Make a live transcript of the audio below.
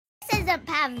isn't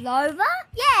pavlova.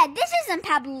 Yeah, this isn't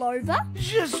pavlova.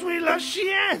 Je suis la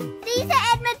chienne. These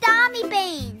are Ednadami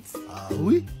beans.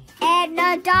 Oui?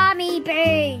 Ednadami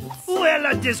beans. Où est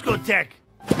la discothèque?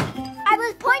 I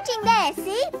was pointing there,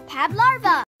 see?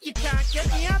 Pavlova. You can't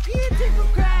get me up here, tickle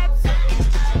crabs.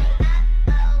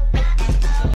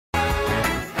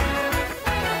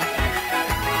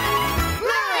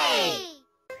 Bluey!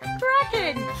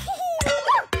 Cracking!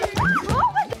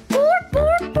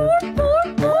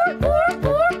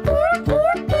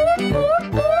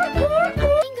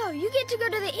 Bingo, you get to go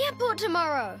to the airport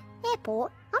tomorrow.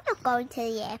 Airport? I'm not going to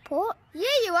the airport.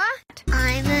 Yeah, you are.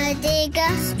 I'm a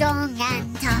digger, strong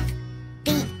and tough.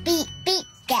 Beep, beep, beep,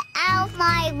 get out of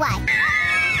my way.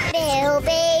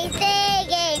 Bilby's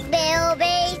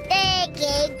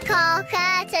digging,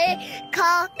 cockatoo,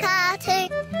 cockatoo.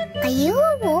 Are you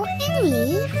a walking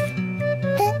leaf?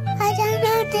 I don't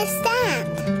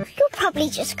understand. You're probably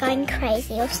just going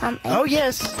crazy or something. Oh,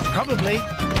 yes, probably.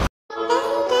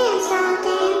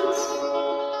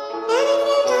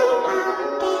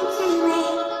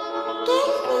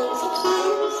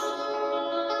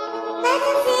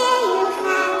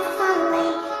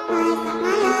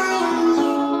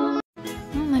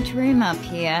 Not much room up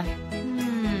here.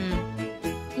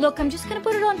 Look, I'm just going to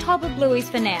put it on top of Bluey's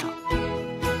for now.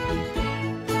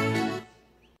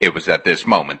 It was at this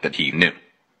moment that he knew.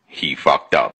 He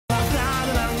fucked up.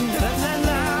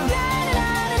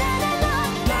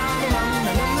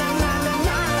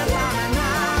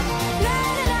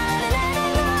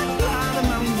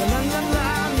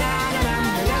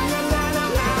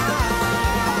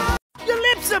 Your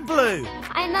lips are blue.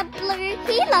 I'm a blue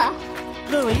healer.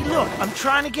 Bluey, look, I'm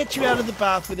trying to get you out of the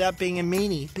bath without being a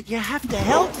meanie, but you have to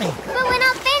help me. But we're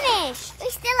not finished. We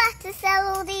still have to sell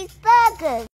all these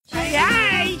burgers. Hey,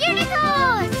 hey!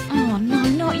 Unicorns! Oh no,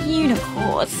 not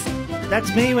unicorns.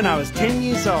 That's me when I was 10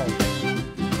 years old.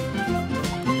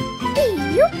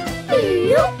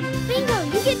 Bingo,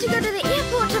 you get to go to the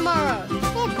airport tomorrow.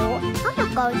 Airport? I'm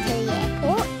not going to the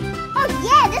airport. Oh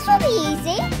yeah, this will be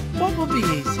easy. What will be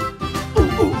easy? Ooh,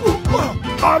 ooh, ooh,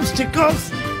 oh,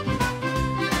 obstacles!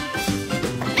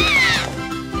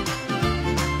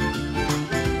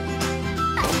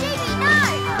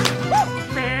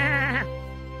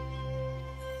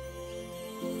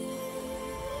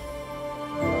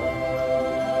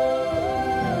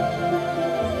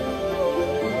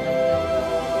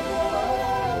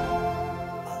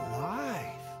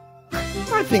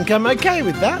 I think I'm okay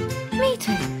with that. Me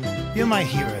too. You're my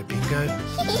hero, Bingo.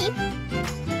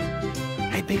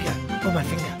 Hey, Bingo, pull my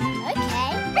finger.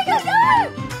 Okay. Bingo, go!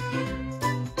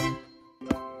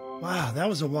 Wow, that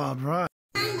was a wild ride.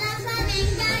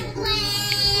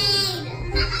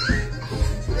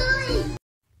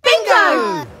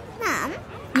 Bingo! Mum,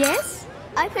 Yes?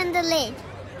 open the lid.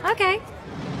 Okay.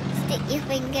 Stick your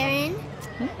finger in.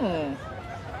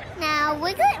 Now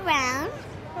wiggle it round.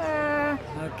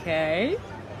 Okay.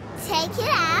 Take it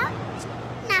out.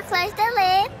 Now close the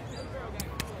lid.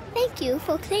 Thank you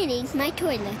for cleaning my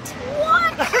toilet.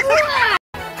 What?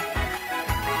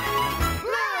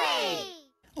 Bluey!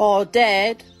 Oh,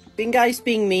 Dad, Bingo's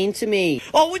being mean to me.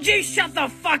 Oh, would you shut the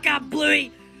fuck up,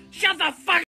 Bluey? Shut the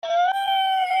fuck.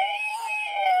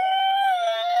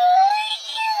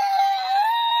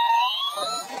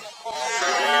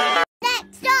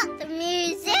 Let's start the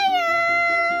museum.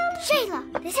 Sheila,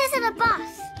 this isn't a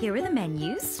bus. Here are the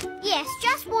menus. Yes,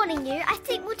 just warning you, I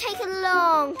think we'll take a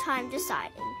long time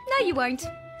deciding. No, you won't.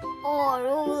 Oh, it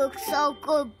all looks so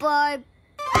good, babe.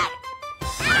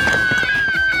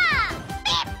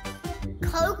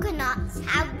 Coconuts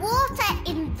have water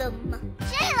in them.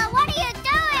 Sheila, what are you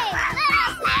doing? Let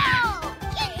us know!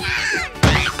 Get down!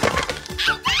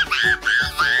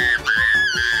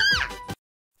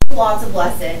 Lots of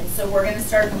lessons, so we're going to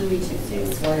start Bluey Tuesdays.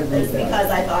 Just because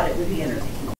I thought it would be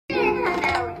entertaining.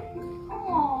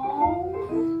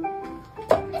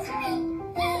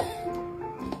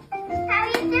 How are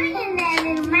you doing in there,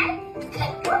 little man?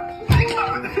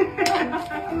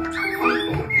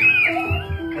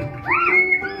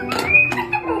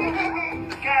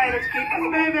 Okay, let's keep it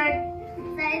moving.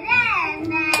 So then.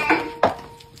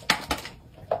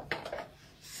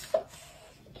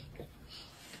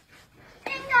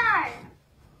 Bingo!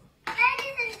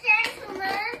 Ladies and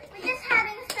gentlemen, we're just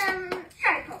having some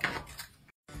show talk.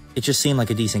 It just seemed like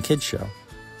a decent kids show.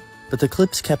 But the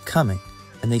clips kept coming,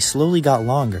 and they slowly got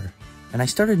longer, and I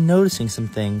started noticing some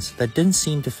things that didn't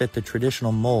seem to fit the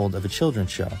traditional mold of a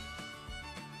children's show.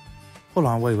 Hold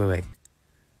on, wait.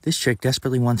 This chick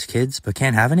desperately wants kids, but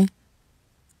can't have any?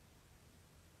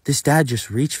 This dad just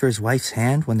reached for his wife's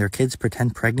hand when their kid's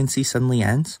pretend pregnancy suddenly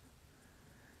ends?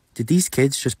 Did these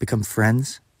kids just become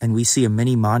friends and we see a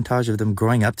mini montage of them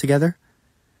growing up together?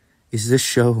 Is this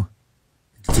show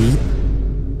deep?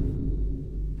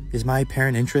 Is my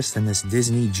apparent interest in this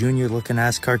Disney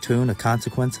Junior-looking-ass cartoon a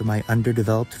consequence of my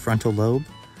underdeveloped frontal lobe?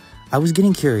 I was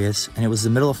getting curious, and it was the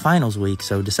middle of finals week,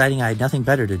 so deciding I had nothing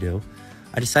better to do,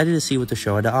 I decided to see what the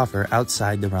show had to offer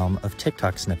outside the realm of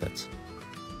TikTok snippets.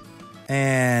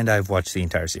 And I've watched the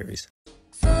entire series.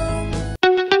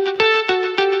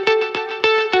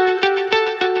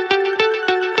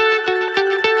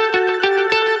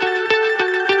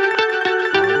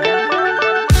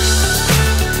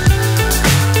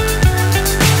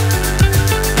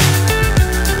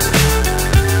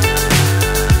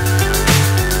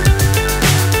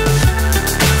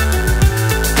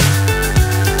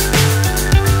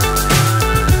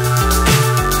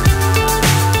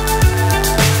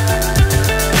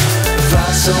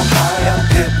 So high I'm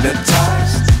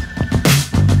hypnotized.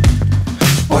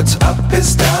 What's up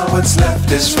is down, what's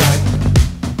left is right.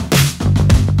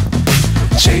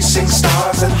 Chasing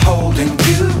stars and holding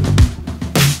you.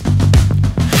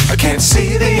 I can't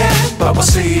see the end, but we'll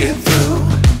see it through.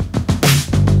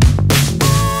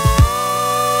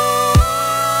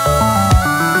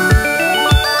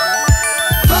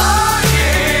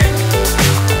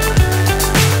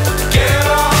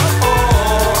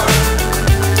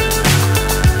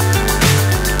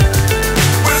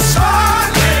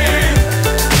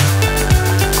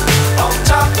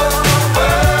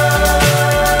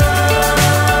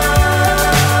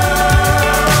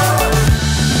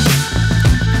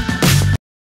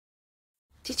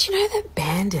 Did you know that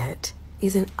Bandit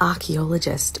is an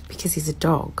archaeologist because he's a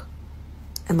dog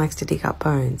and likes to dig up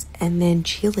bones? And then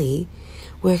Chili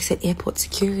works at airport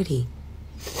security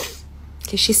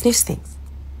because she sniffs things.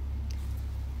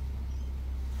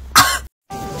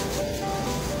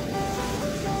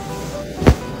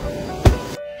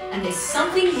 And there's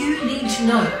something you need to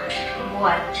know.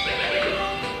 What?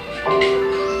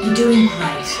 You're doing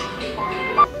great.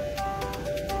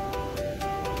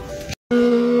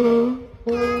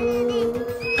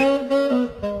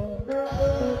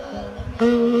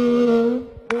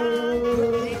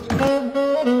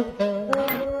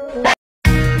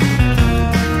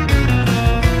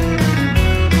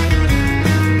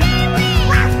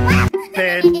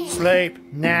 Bed, sleep,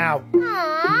 now.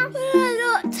 Aw, but I'm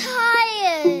not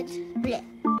tired.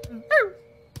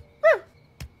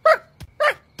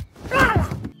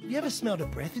 You ever smelled a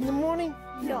breath in the morning?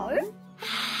 No.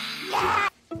 Why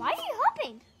are you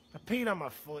hopping? I peed on my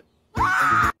foot.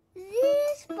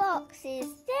 This box is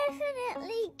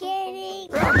definitely getting...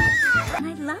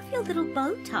 I love your little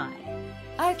bow tie.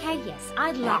 Okay, yes,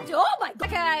 I'd love to. Oh my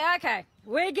God. Okay.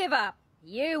 We give up.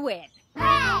 You win. Hey,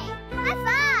 high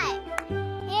five.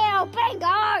 Yeah,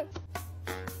 bingo.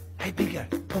 Hey, Bingo,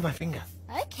 pull my finger.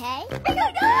 Okay.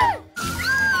 Bingo, go!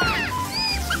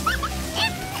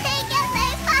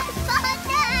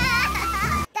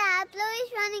 Dad,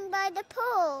 Bluey's running by the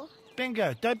pool.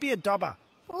 Bingo, don't be a dobber.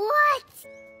 What?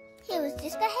 He was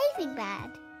just behaving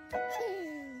bad.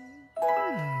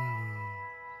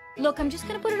 Look, I'm just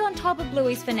going to put it on top of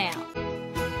Bluey's for now.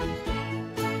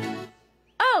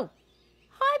 Oh,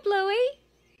 hi, Bluey.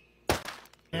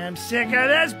 I'm sick of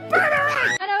this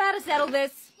buttering! I know how to settle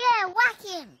this. Yeah, whack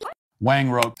him.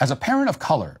 Wang wrote, "As a parent of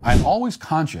color, I'm always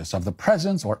conscious of the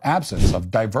presence or absence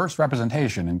of diverse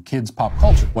representation in kids' pop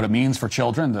culture, what it means for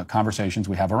children, the conversations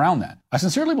we have around that. I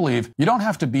sincerely believe you don't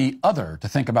have to be other to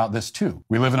think about this too.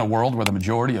 We live in a world where the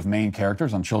majority of main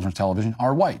characters on children's television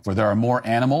are white, where there are more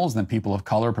animals than people of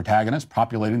color protagonists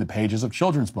populating the pages of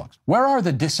children's books. Where are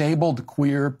the disabled,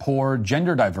 queer, poor,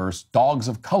 gender diverse dogs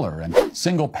of color and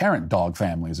single-parent dog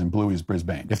families in Bluey's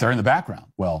Brisbane? If they're in the background,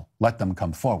 well, let them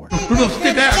come forward."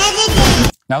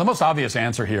 Now, the most obvious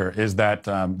answer here is that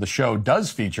the show does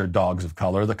feature dogs of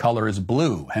color. The color is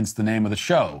blue, hence the name of the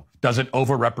show. Does it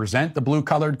overrepresent the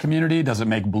blue-colored community? Does it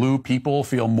make blue people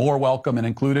feel more welcome and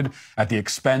included at the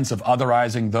expense of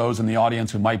otherizing those in the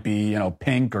audience who might be,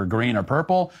 pink or green or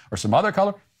purple or some other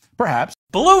color? Perhaps.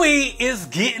 Bluey is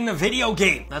getting a video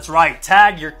game. That's right.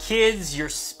 Tag your kids, your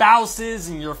spouses,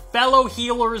 and your fellow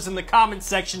healers in the comment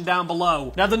section down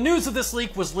below. Now, the news of this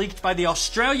leak was leaked by the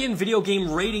Australian Video Game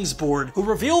Ratings Board, who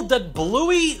revealed that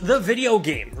Bluey the video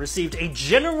game received a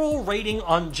general rating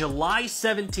on July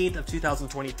 17th of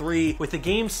 2023, with the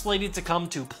game slated to come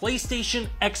to PlayStation,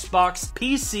 Xbox,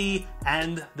 PC,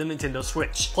 and the Nintendo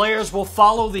Switch. Players will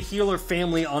follow the healer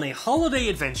family on a holiday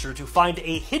adventure to find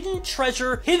a hidden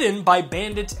treasure hidden by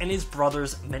Bandit and his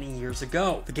brothers many years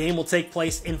ago. The game will take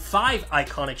place in 5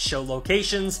 iconic show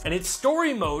locations, and its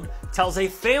story mode tells a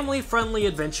family-friendly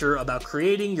adventure about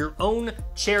creating your own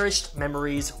cherished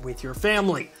memories with your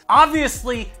family.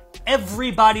 Obviously,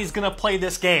 everybody's gonna play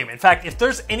this game. In fact, if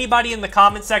there's anybody in the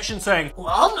comment section saying, "Well,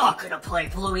 I'm not gonna play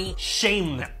Bluey,"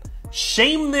 shame them.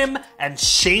 Shame them and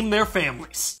shame their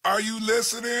families. Are you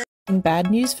listening? In bad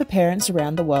news for parents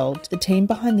around the world, the team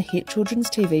behind the hit children's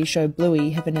TV show Bluey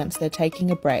have announced they're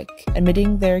taking a break,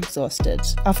 admitting they're exhausted.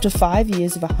 After 5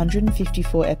 years of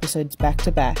 154 episodes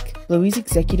back-to-back, Bluey's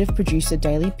executive producer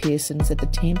Daley Pearson said the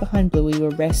team behind Bluey were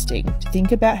resting to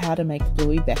think about how to make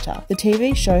Bluey better. The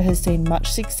TV show has seen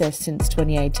much success since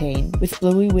 2018, with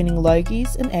Bluey winning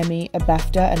Logies, an Emmy, a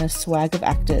BAFTA and a swag of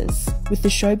actors. With the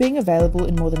show being available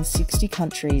in more than 60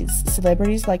 countries,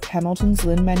 celebrities like Hamilton's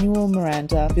Lin-Manuel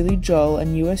Miranda, Billy Joel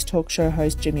and US talk show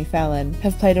host Jimmy Fallon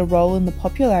have played a role in the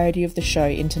popularity of the show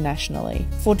internationally.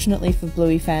 Fortunately for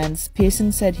Bluey fans,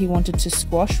 Pearson said he wanted to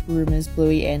squash rumours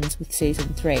Bluey ends with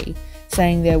season 3,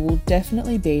 saying there will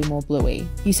definitely be more Bluey.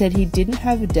 He said he didn't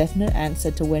have a definite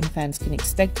answer to when fans can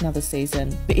expect another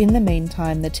season, but in the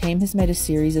meantime the team has made a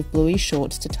series of Bluey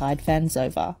shorts to tide fans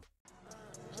over.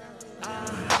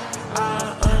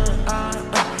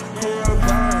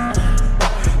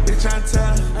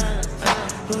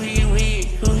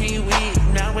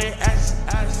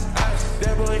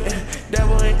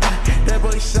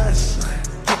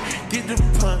 Get the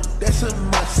pump, that's a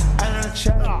must. I don't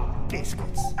try. Oh,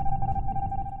 biscuits.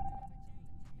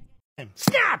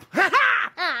 Snap! Ha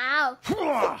ha!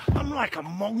 Ow! I'm like a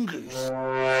mongoose.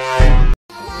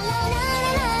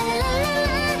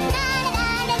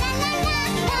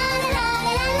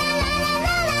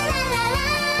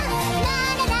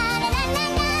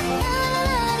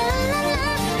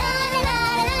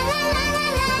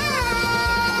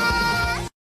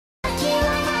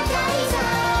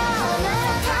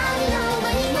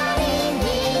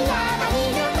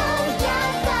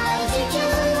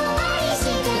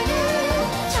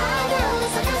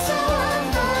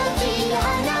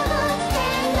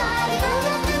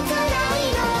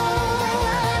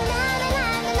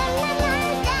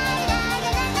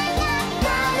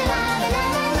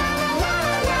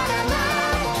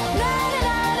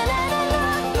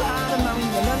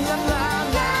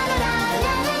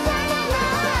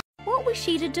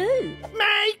 She to do?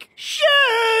 Make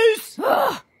shoes!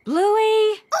 Ugh,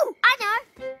 Bluey! Oh, I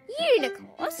know.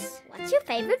 Unicorns. What's your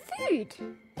favourite food?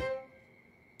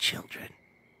 Children.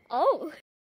 Oh.